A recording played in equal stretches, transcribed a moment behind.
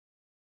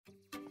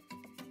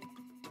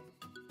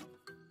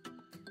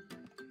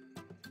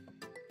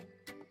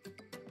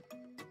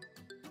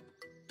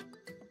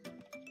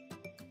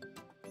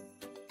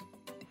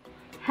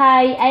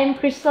Hi, I'm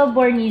Kristal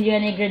Bornillo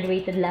and I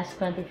graduated last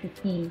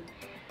 2015.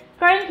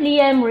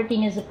 Currently, I'm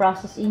working as a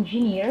process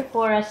engineer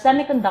for a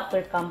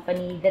semiconductor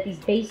company that is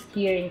based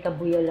here in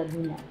Cabuyao,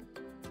 Laguna.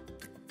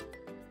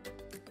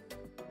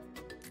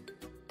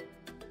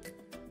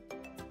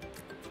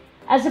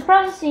 As a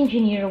process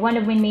engineer, one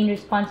of my main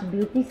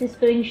responsibilities is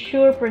to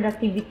ensure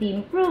productivity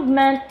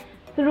improvement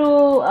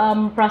through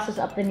process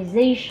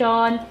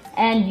optimization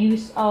and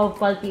use of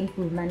quality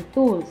improvement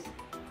tools.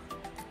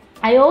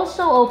 I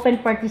also often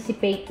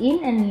participate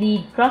in and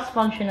lead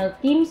cross-functional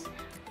teams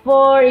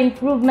for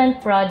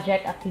improvement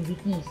project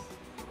activities.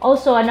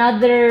 Also,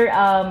 another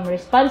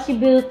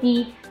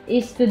responsibility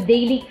is to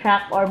daily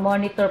track or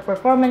monitor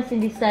performance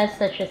indices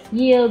such as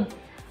yield,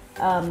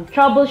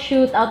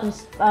 troubleshoot out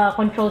of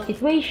control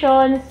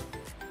situations,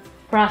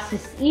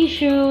 process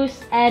issues,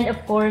 and of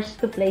course,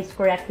 to place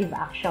corrective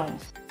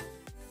actions.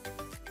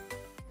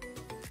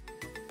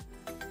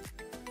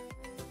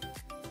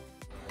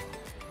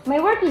 My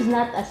work is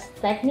not as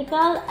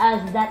technical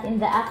as that in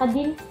the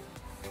academe,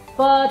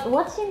 but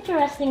what's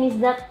interesting is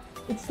that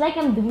it's like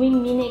I'm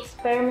doing mini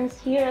experiments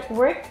here at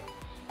work.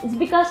 It's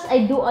because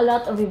I do a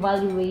lot of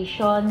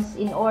evaluations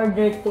in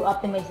order to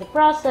optimize the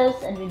process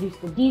and reduce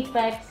the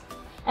defects.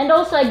 And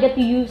also I get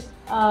to use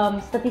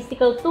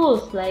statistical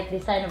tools like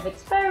design of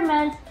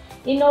experiments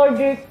in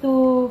order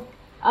to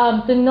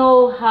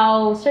know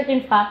how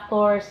certain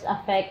factors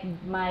affect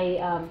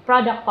my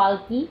product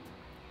quality.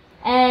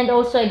 And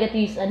also I get to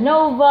use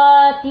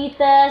ANOVA,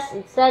 t-test,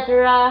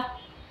 etc.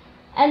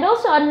 And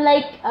also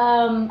unlike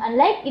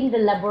in the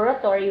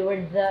laboratory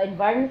where the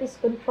environment is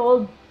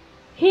controlled,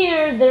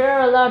 here there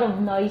are a lot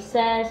of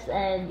noises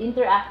and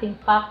interacting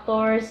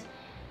factors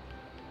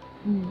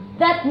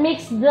that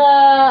makes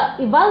the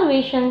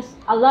evaluations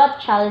a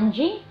lot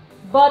challenging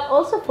but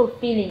also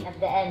fulfilling at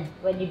the end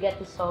when you get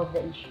to solve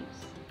the issues.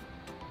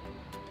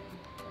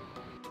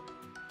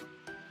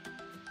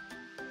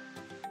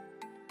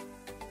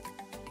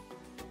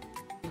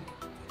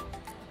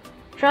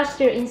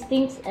 Trust your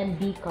instincts and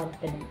be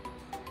confident.